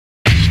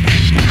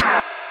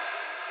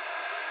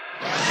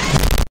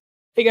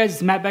Hey guys,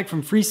 it's Matt Beck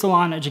from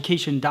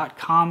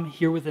FreeSalonEducation.com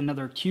here with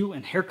another Q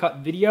and haircut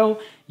video.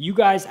 You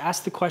guys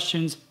ask the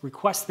questions,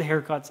 request the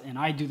haircuts, and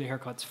I do the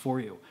haircuts for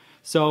you.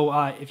 So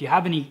if you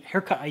have any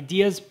haircut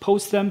ideas,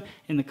 post them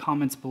in the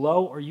comments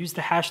below or use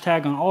the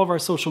hashtag on all of our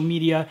social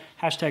media,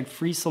 hashtag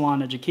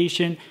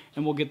FreeSalonEducation,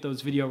 and we'll get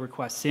those video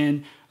requests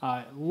in.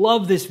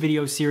 Love this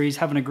video series,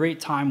 having a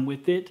great time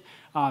with it.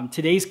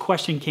 Today's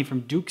question came from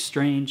Duke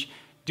Strange.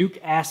 Duke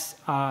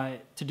asked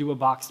to do a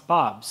boxed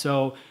bob.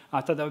 So I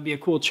thought that would be a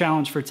cool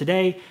challenge for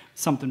today,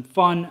 something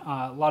fun.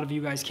 A lot of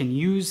you guys can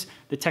use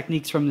the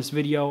techniques from this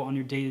video on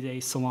your day-to-day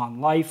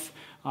salon life.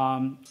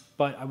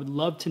 But I would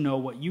love to know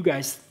what you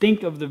guys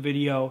think of the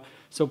video.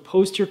 So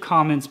post your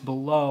comments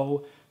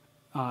below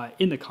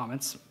in the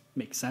comments.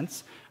 Makes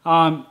sense.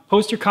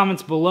 Post your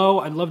comments below.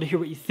 I'd love to hear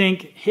what you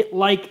think. Hit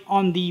like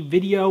on the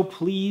video,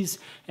 please,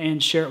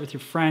 and share it with your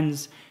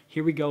friends.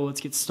 Here we go. Let's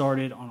get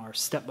started on our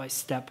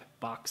step-by-step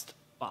boxed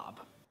bob.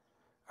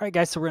 All right,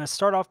 guys, so we're going to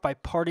start off by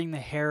parting the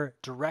hair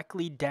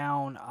directly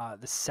down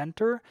the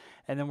center,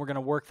 and then we're going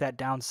to work that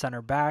down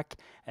center back,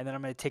 and then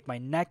I'm going to take my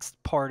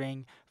next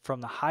parting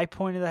from the high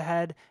point of the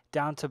head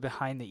down to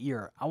behind the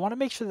ear. I want to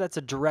make sure that's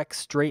a direct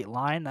straight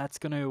line. That's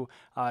going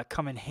to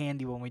come in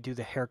handy when we do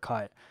the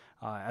haircut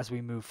as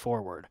we move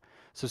forward.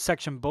 So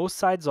section both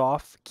sides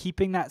off,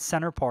 keeping that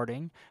center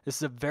parting. This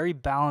is a very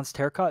balanced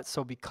haircut,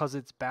 so because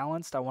it's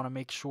balanced, I want to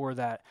make sure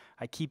that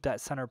I keep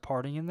that center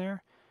parting in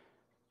there.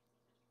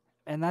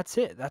 And that's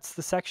it. That's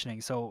the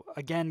sectioning. So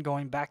again,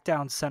 going back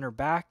down center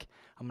back,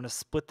 I'm going to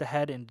split the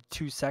head into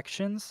two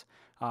sections,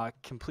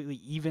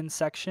 completely even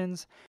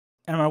sections.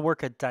 And I'm going to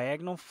work a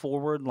diagonal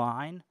forward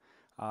line,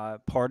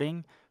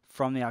 parting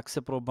from the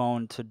occipital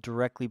bone to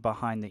directly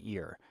behind the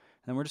ear.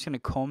 And then we're just going to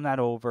comb that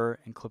over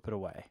and clip it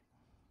away.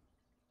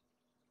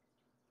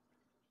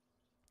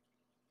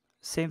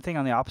 Same thing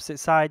on the opposite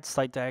side,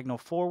 slight diagonal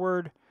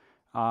forward,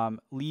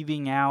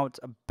 leaving out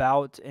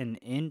about 1.5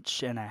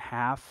 inches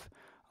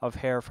of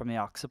hair from the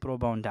occipital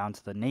bone down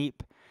to the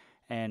nape,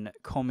 and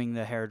combing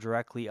the hair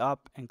directly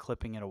up and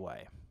clipping it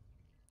away.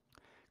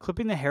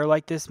 Clipping the hair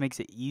like this makes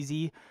it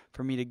easy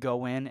for me to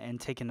go in and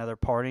take another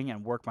parting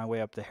and work my way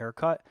up the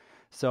haircut.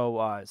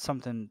 So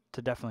something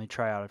to definitely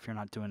try out if you're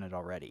not doing it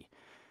already.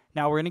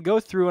 Now we're going to go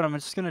through and I'm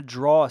just going to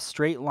draw a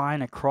straight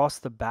line across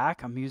the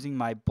back. I'm using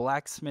my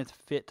Blacksmith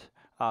Fit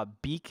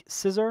beak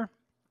scissor.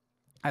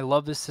 I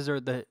love this scissor.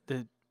 The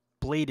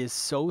blade is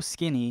so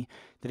skinny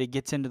that it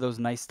gets into those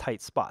nice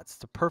tight spots.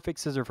 It's a perfect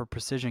scissor for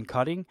precision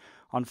cutting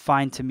on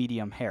fine to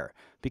medium hair.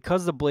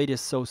 Because the blade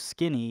is so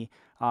skinny,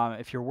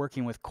 if you're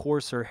working with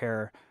coarser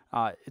hair,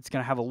 it's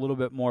going to have a little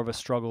bit more of a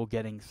struggle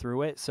getting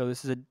through it. So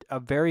this is a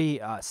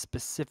very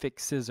specific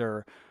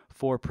scissor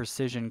for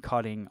precision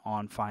cutting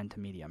on fine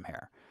to medium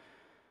hair.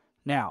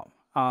 Now,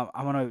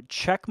 I want to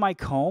check my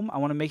comb. I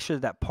want to make sure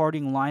that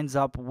parting lines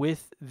up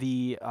with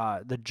the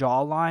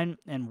jawline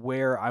and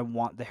where I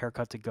want the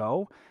haircut to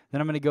go. Then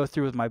I'm going to go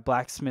through with my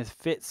Blacksmith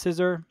Fit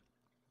scissor,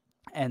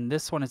 and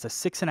this one is a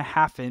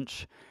 6.5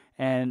 inch,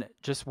 and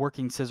just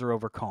working scissor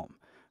over comb.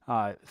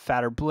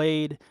 Fatter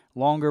blade,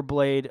 longer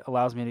blade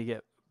allows me to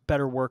get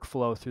better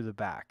workflow through the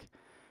back.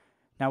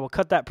 Now we'll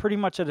cut that pretty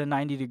much at a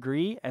 90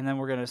 degree, and then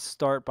we're going to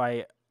start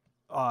by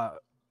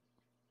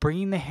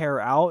bringing the hair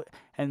out,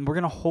 and we're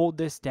going to hold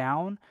this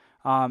down.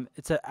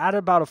 It's at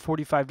about a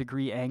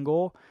 45-degree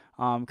angle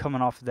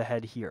coming off of the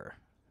head here.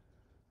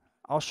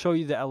 I'll show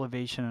you the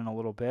elevation in a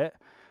little bit,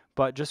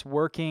 but just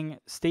working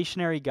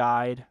stationary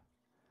guide,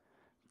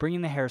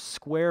 bringing the hair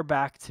square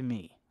back to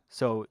me.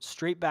 So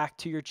straight back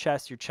to your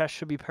chest. Your chest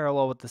should be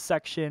parallel with the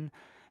section,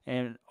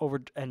 and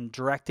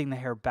directing the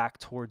hair back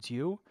towards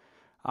you,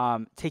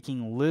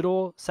 taking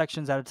little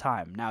sections at a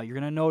time. Now you're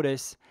going to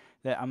notice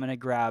that I'm going to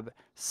grab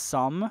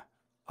some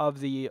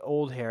of the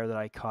old hair that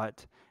I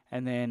cut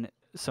and then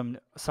some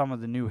of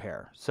the new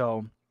hair.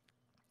 So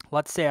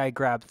let's say I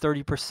grab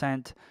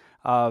 30%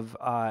 of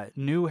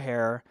new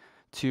hair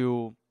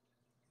to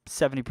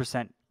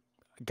 70%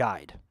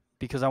 guide,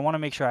 because I want to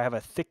make sure I have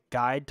a thick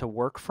guide to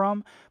work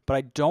from, but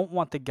I don't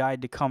want the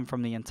guide to come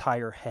from the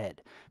entire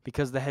head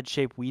because the head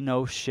shape we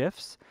know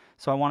shifts.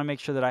 So I want to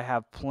make sure that I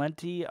have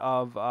plenty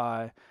of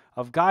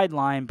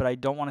guideline, but I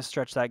don't want to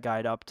stretch that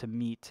guide up to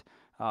meet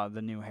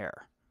the new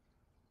hair.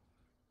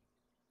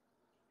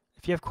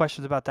 If you have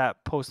questions about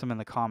that, post them in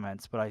the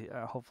comments, but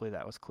hopefully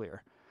that was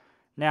clear.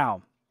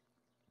 Now,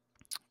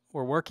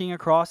 we're working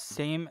across,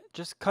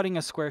 just cutting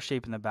a square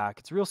shape in the back.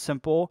 It's real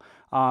simple.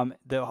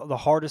 The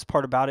hardest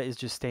part about it is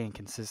just staying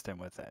consistent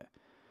with it.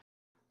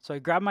 So I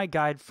grab my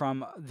guide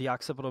from the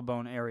occipital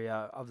bone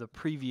area of the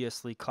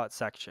previously cut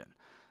section.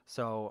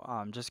 So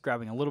just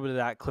grabbing a little bit of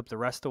that, clip the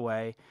rest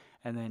away,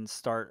 and then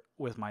start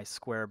with my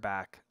square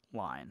back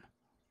line.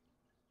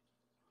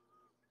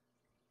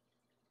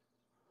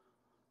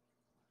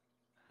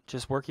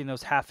 Just working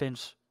those 1/2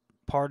 inch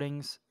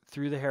partings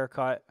through the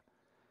haircut,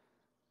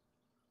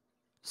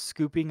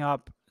 scooping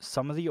up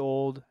some of the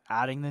old,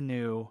 adding the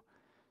new,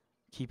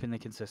 keeping the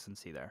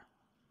consistency there.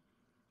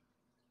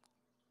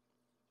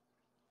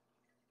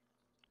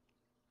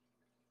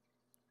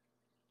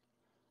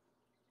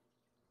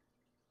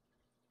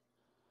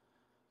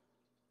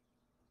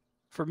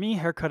 For me,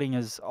 haircutting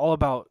is all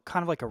about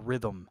kind of like a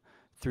rhythm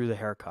through the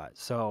haircut.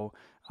 So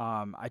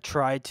I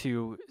try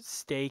to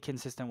stay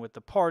consistent with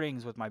the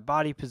partings, with my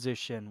body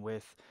position,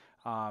 with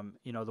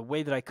the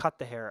way that I cut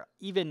the hair.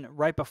 Even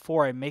right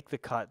before I make the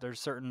cut,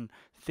 there's certain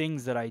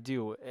things that I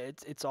do.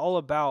 It's all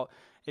about,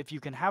 if you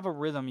can have a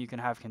rhythm, you can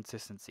have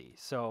consistency.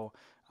 So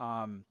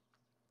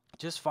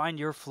just find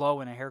your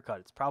flow in a haircut.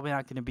 It's probably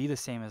not going to be the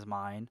same as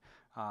mine.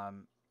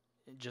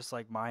 Just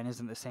like mine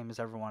isn't the same as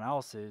everyone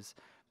else's,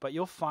 but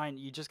you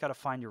just got to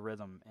find your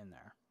rhythm in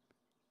there.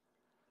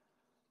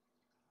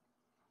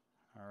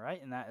 All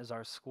right, and that is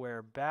our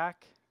square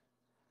back.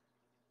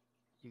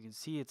 You can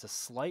see it's a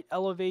slight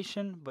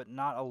elevation, but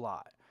not a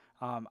lot.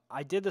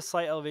 I did the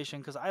slight elevation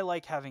because I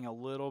like having a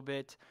little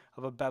bit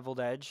of a beveled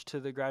edge to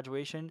the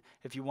graduation.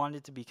 If you want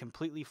it to be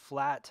completely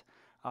flat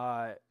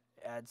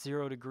at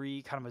 0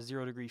 degree, kind of a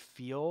 0 degree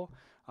feel,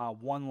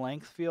 one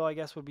length feel, I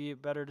guess would be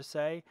better to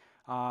say,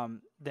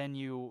 then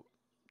you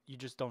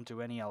just don't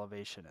do any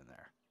elevation in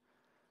there.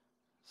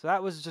 So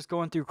that was just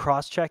going through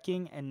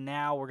cross-checking, and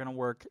now we're going to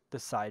work the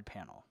side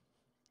panel.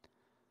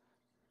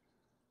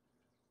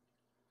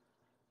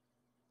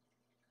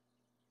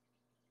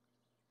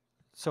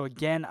 So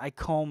again, I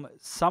comb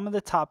some of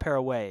the top hair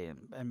away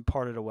and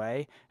part it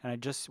away, and I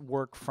just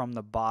work from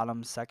the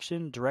bottom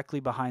section directly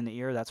behind the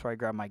ear. That's where I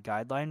grab my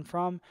guideline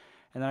from,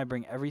 and then I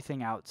bring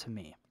everything out to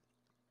me.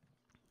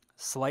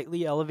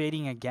 Slightly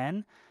elevating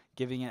again,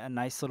 giving it a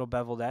nice little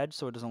beveled edge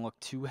so it doesn't look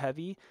too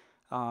heavy.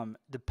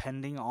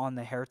 Depending on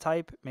the hair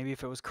type, maybe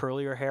if it was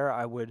curlier hair,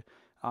 I would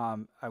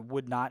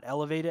not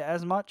elevate it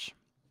as much.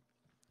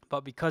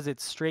 But because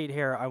it's straight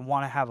hair, I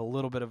want to have a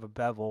little bit of a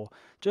bevel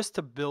just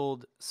to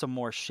build some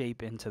more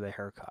shape into the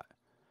haircut.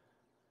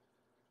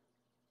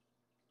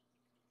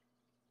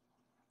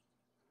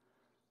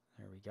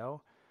 There we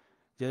go.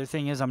 The other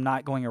thing is I'm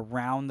not going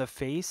around the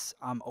face.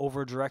 I'm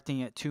over directing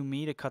it to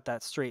me to cut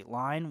that straight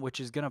line, which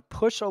is going to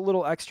push a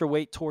little extra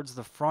weight towards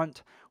the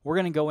front. We're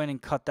going to go in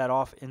and cut that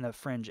off in the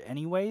fringe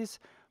anyways.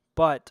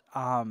 But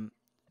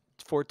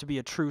for it to be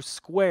a true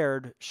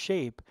squared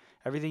shape,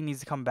 everything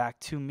needs to come back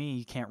to me.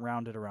 You can't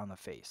round it around the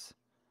face.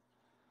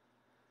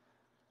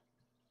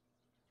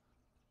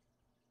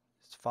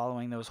 Just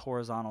following those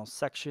horizontal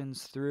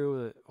sections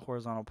through, the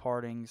horizontal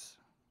partings.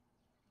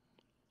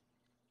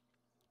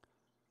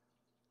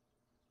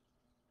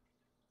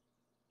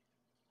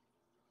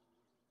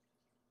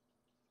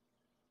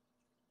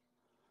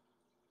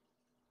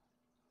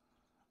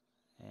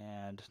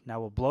 And now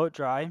we'll blow it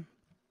dry.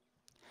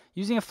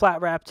 Using a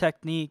flat wrap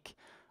technique,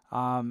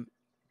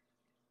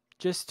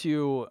 just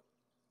to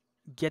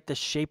get the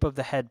shape of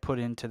the head put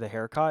into the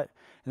haircut,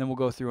 and then we'll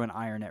go through and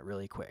iron it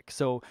really quick.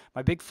 So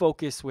my big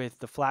focus with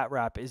the flat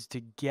wrap is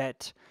to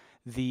get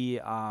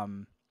the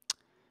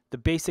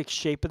basic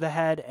shape of the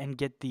head and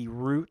get the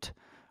root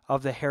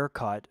of the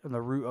haircut and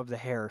the root of the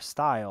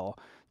hairstyle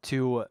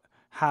to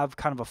have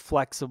kind of a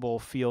flexible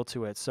feel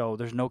to it. So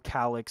there's no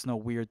cowlicks, no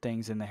weird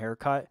things in the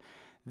haircut.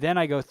 Then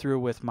I go through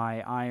with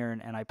my iron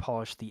and I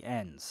polish the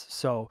ends.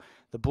 So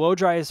the blow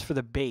dry is for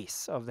the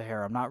base of the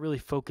hair. I'm not really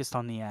focused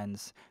on the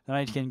ends. Then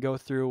I can go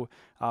through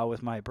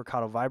with my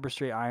Bricato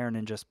Vibra-Straight iron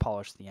and just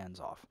polish the ends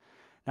off.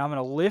 Now I'm going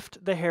to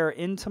lift the hair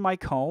into my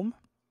comb.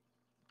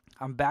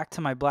 I'm back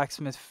to my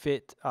Blacksmith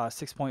Fit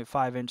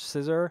 6.5 inch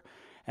scissor,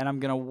 and I'm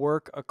going to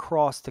work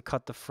across to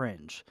cut the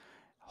fringe.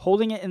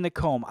 Holding it in the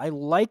comb. I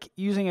like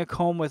using a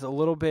comb with a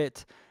little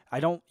bit...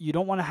 You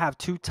don't want to have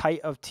too tight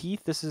of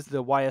teeth. This is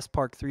the YS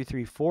Park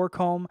 334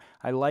 comb.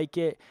 I like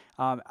it.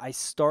 I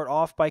start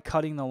off by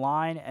cutting the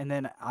line, and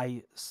then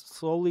I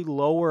slowly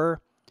lower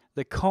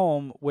the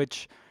comb,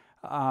 which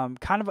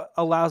kind of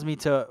allows me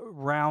to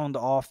round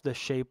off the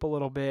shape a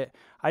little bit.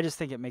 I just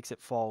think it makes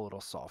it fall a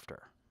little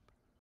softer.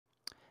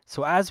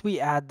 So as we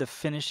add the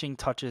finishing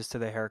touches to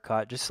the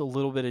haircut, just a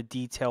little bit of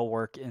detail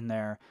work in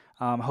there.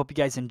 I hope you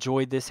guys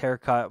enjoyed this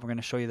haircut. We're going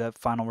to show you the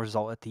final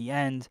result at the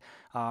end.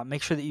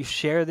 Make sure that you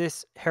share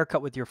this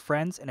haircut with your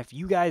friends. And if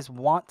you guys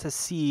want to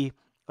see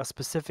a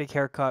specific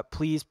haircut,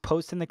 please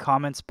post in the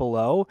comments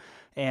below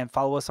and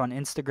follow us on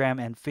Instagram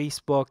and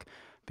Facebook,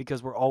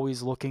 because we're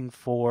always looking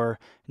for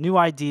new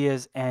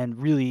ideas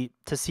and really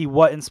to see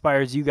what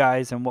inspires you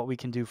guys and what we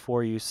can do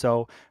for you.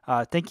 So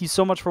thank you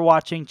so much for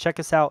watching.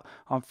 Check us out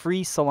on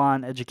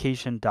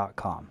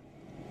freesaloneducation.com.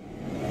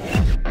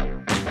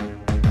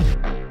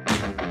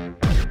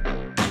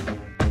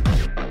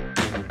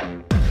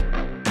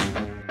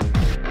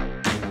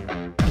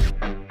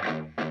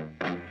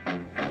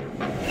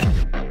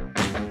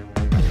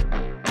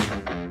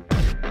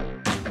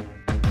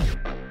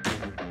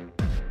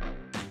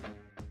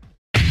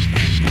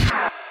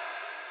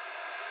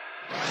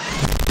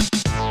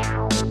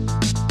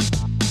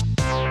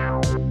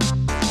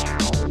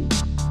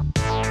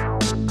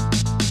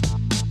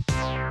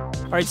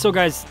 All right, so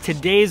guys,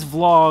 today's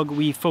vlog,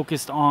 we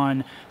focused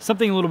on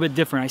something a little bit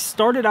different. I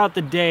started out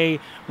the day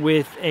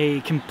with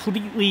a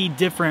completely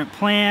different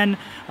plan,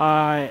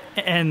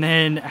 and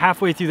then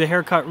halfway through the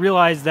haircut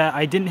realized that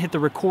I didn't hit the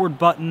record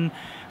button,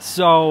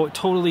 so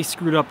totally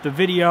screwed up the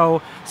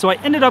video. So I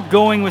ended up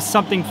going with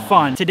something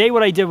fun. Today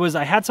what I did was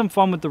I had some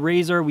fun with the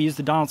razor. We used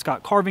the Donald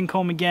Scott carving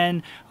comb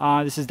again.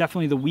 This is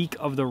definitely the week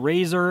of the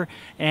razor,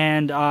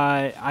 and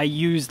I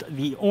used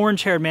the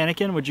orange haired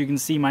mannequin, which you can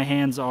see my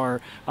hands are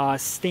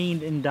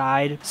stained and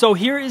dyed. So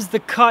here is the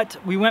cut.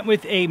 We went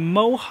with a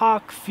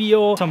mohawk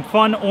feel, some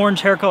fun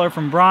orange hair color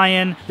from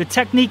Brian. The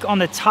technique on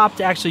the top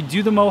to actually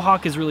do the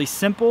mohawk is really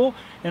simple,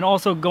 and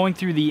also going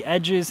through the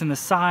edges and the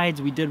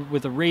sides we did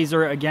with a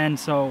razor again.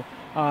 So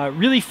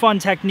really fun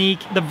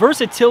technique. The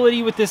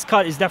versatility with this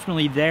cut is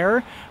definitely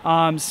there.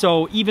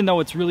 So even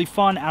though it's really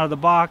fun out of the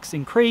box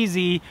and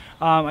crazy,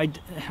 I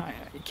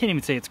can't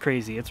even say it's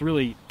crazy. It's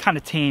really kind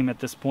of tame at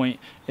this point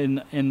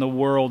in the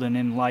world and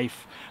in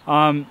life.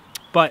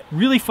 But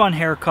really fun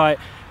haircut.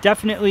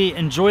 Definitely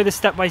enjoy the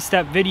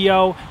step-by-step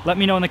video. Let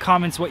me know in the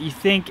comments what you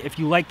think. If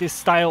you like this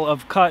style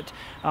of cut,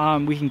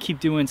 we can keep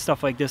doing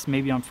stuff like this.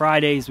 Maybe on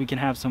Fridays we can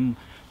have some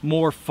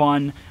more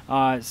fun.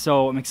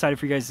 So I'm excited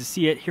for you guys to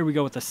see it. Here we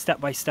go with the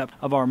step-by-step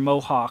of our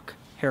mohawk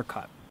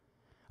haircut.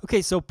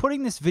 Okay, so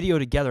putting this video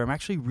together, I'm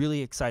actually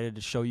really excited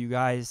to show you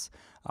guys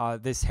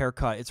this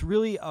haircut. It's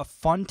really a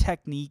fun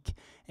technique,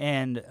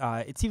 and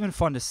it's even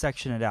fun to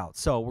section it out.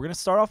 So we're going to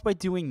start off by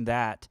doing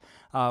that.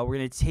 We're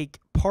going to take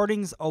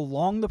partings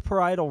along the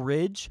parietal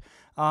ridge.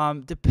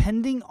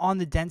 Depending on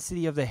the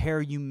density of the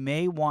hair, you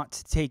may want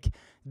to take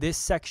this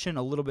section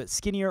a little bit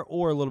skinnier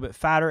or a little bit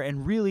fatter,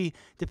 and really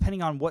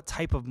depending on what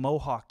type of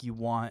mohawk you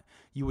want,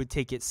 you would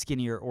take it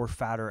skinnier or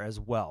fatter as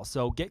well.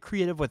 So get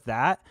creative with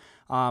that.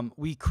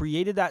 We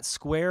created that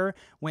square,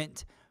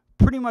 went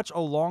pretty much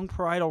along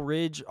parietal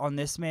ridge on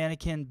this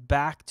mannequin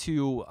back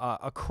to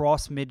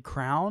across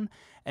mid-crown,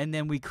 and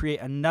then we create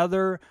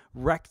another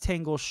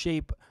rectangle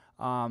shape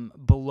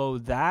below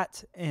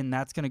that, and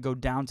that's going to go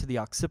down to the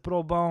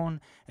occipital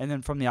bone, and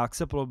then from the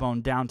occipital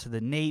bone down to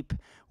the nape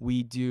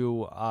we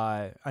do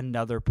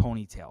another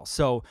ponytail.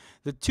 So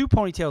the two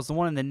ponytails, the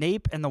one in the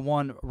nape and the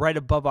one right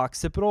above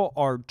occipital,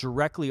 are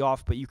directly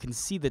off, but you can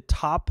see the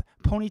top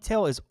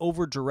ponytail is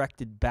over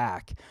directed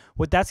back.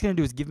 What that's going to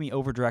do is give me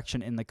over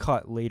direction in the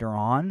cut later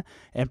on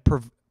and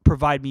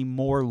provide me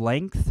more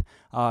length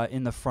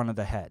in the front of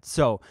the head.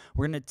 So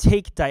we're going to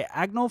take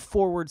diagonal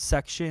forward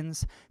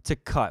sections to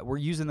cut. We're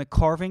using the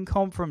carving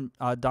comb from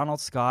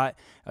Donald Scott.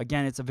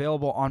 Again, it's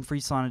available on Free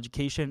Salon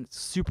Education.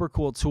 Super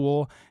cool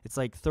tool. It's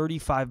like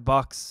 35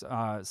 bucks,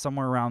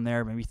 somewhere around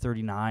there, maybe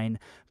 39,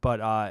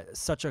 but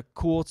such a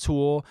cool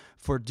tool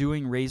for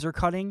doing razor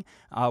cutting.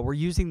 We're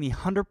using the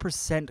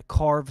 100%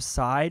 carved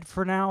side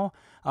for now.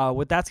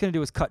 What that's going to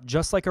do is cut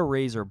just like a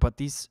razor, but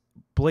these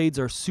blades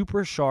are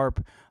super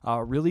sharp,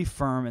 really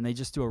firm, and they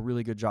just do a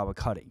really good job of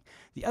cutting.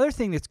 The other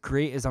thing that's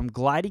great is I'm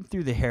gliding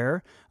through the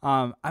hair.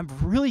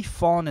 I've really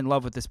fallen in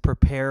love with this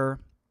Prepare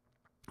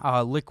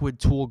liquid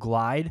tool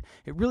glide.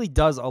 It really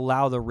does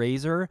allow the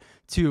razor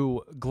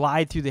to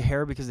glide through the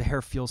hair because the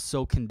hair feels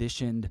so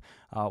conditioned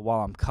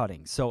while I'm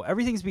cutting. So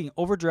everything's being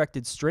over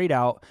directed straight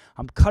out.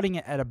 I'm cutting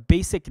it at a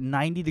basic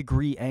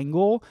 90-degree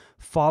angle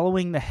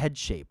following the head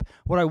shape.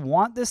 What I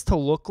want this to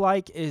look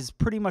like is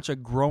pretty much a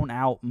grown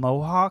out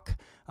mohawk.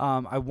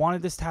 I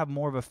wanted this to have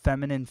more of a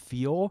feminine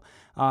feel.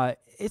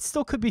 It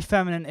still could be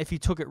feminine if you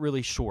took it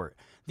really short.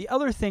 The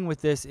other thing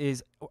with this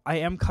is I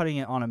am cutting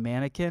it on a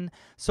mannequin,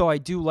 so I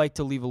do like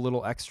to leave a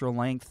little extra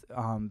length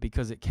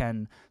because it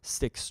can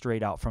stick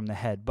straight out from the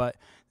head. But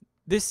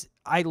this,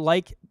 I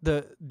like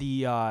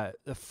the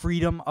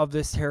freedom of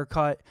this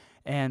haircut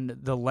and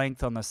the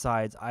length on the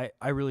sides.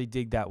 I really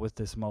dig that with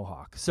this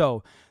mohawk.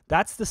 So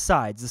that's the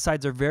sides. The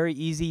sides are very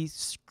easy,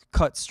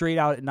 cut straight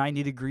out at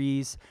 90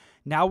 degrees.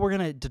 Now we're going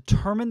to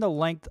determine the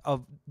length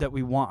that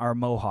we want our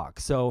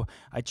mohawk. So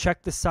I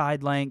check the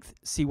side length,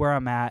 see where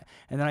I'm at,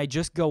 and then I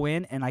just go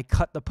in and I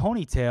cut the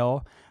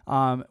ponytail,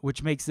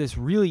 which makes this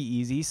really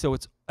easy. So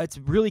it's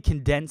really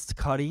condensed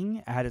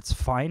cutting at its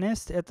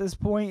finest at this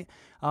point.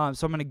 So I'm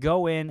going to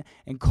go in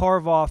and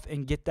carve off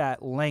and get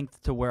that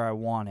length to where I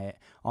want it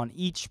on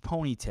each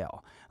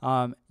ponytail.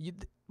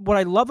 What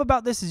I love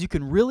about this is you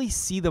can really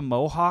see the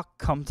mohawk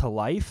come to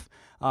life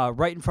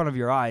right in front of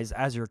your eyes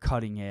as you're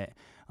cutting it.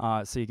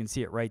 So you can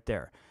see it right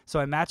there. So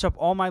I match up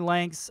all my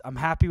lengths. I'm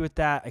happy with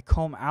that. I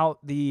comb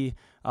out the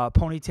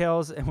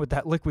ponytails, and with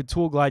that liquid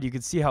tool glide, you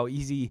can see how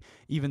easy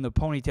even the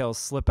ponytails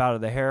slip out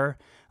of the hair.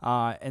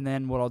 And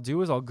then what I'll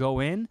do is I'll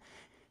go in,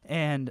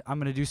 and I'm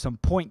going to do some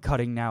point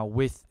cutting now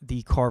with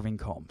the carving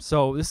comb.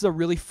 So this is a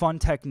really fun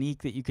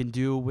technique that you can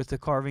do with the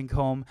carving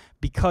comb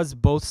because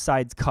both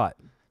sides cut.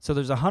 So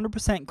there's a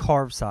 100%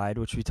 carved side,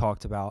 which we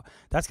talked about.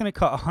 That's going to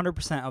cut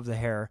 100% of the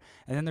hair.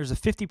 And then there's a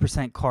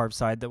 50% carved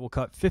side that will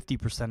cut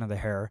 50% of the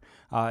hair.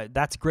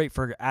 That's great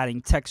for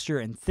adding texture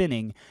and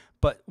thinning.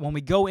 But when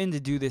we go in to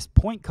do this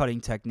point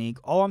cutting technique,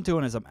 all I'm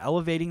doing is I'm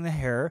elevating the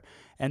hair,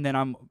 and then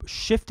I'm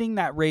shifting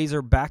that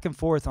razor back and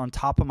forth on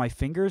top of my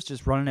fingers,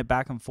 just running it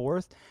back and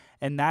forth,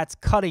 and that's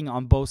cutting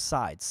on both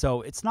sides.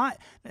 So it's not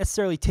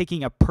necessarily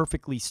taking a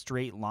perfectly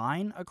straight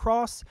line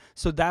across,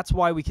 so that's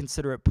why we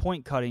consider it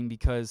point cutting,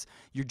 because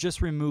you're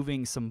just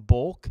removing some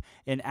bulk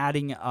and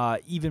adding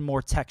even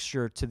more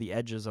texture to the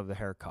edges of the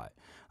haircut.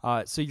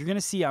 So you're going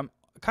to see I'm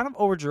kind of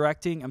over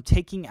directing. I'm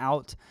taking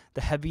out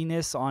the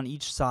heaviness on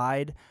each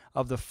side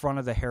of the front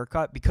of the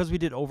haircut. Because we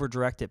did over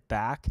direct it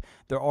back,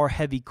 there are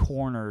heavy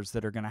corners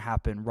that are going to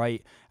happen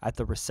right at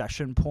the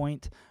recession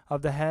point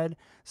of the head.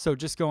 So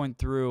just going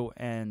through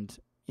and,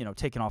 you know,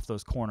 taking off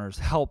those corners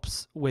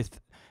helps with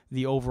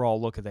the overall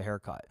look of the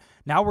haircut.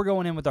 Now we're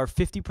going in with our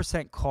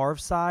 50%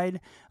 carved side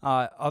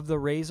of the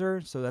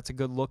razor, so that's a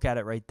good look at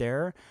it right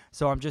there.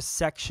 So I'm just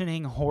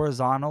sectioning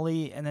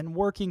horizontally and then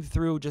working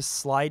through, just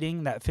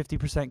sliding that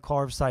 50%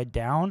 carved side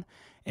down.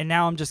 And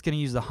now I'm just going to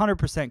use the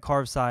 100%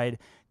 carved side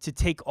to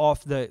take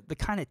off the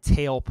kind of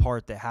tail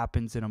part that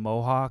happens in a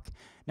mohawk.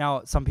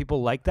 Now, some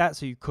people like that,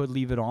 so you could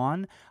leave it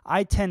on.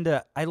 I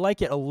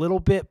like it a little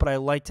bit, but I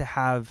like to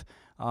have,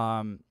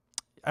 I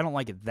don't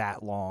like it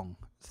that long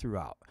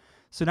throughout.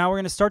 So now we're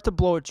going to start to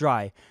blow it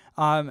dry.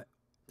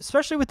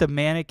 Especially with the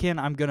mannequin,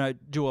 I'm going to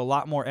do a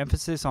lot more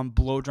emphasis on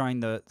blow drying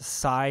the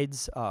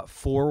sides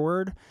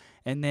forward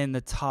and then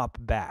the top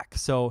back.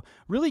 So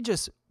really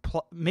just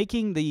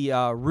making the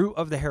root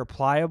of the hair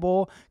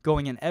pliable,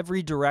 going in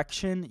every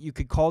direction. You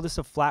could call this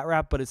a flat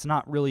wrap, but it's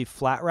not really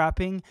flat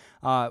wrapping.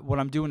 What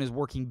I'm doing is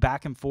working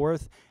back and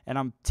forth, and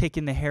I'm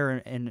taking the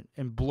hair and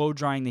blow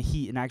drying the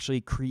heat and actually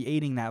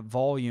creating that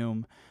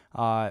volume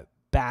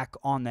back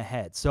on the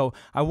head. So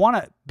I want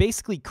to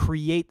basically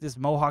create this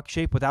mohawk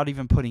shape without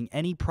even putting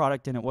any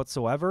product in it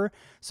whatsoever.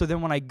 So then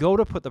when I go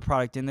to put the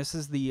product in, this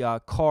is the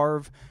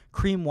Carve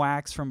Cream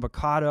Wax from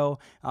Bocado.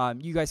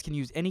 You guys can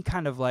use any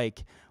kind of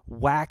like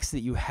wax that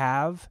you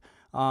have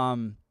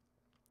to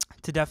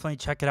definitely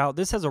check it out.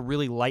 This has a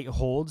really light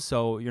hold,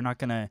 so you're not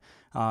going to,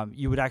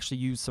 you would actually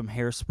use some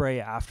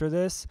hairspray after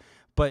this.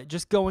 But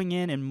just going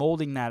in and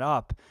molding that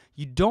up,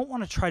 you don't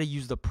want to try to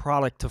use the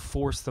product to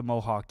force the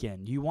mohawk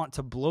in. You want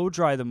to blow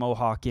dry the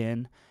mohawk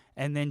in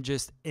and then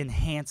just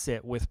enhance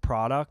it with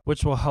product,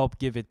 which will help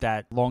give it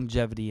that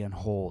longevity and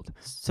hold.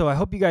 So I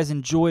hope you guys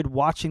enjoyed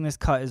watching this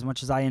cut as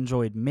much as I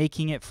enjoyed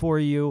making it for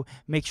you.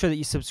 Make sure that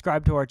you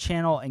subscribe to our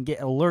channel and get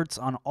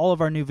alerts on all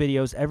of our new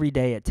videos every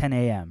day at 10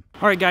 a.m.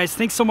 All right, guys,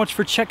 thanks so much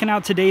for checking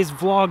out today's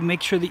vlog.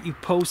 Make sure that you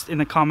post in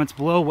the comments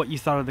below what you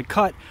thought of the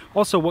cut,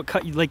 also what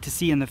cut you'd like to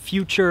see in the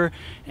future,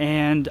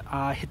 and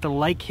hit the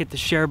like, hit the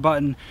share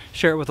button,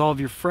 share it with all of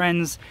your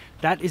friends.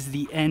 That is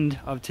the end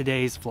of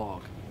today's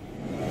vlog.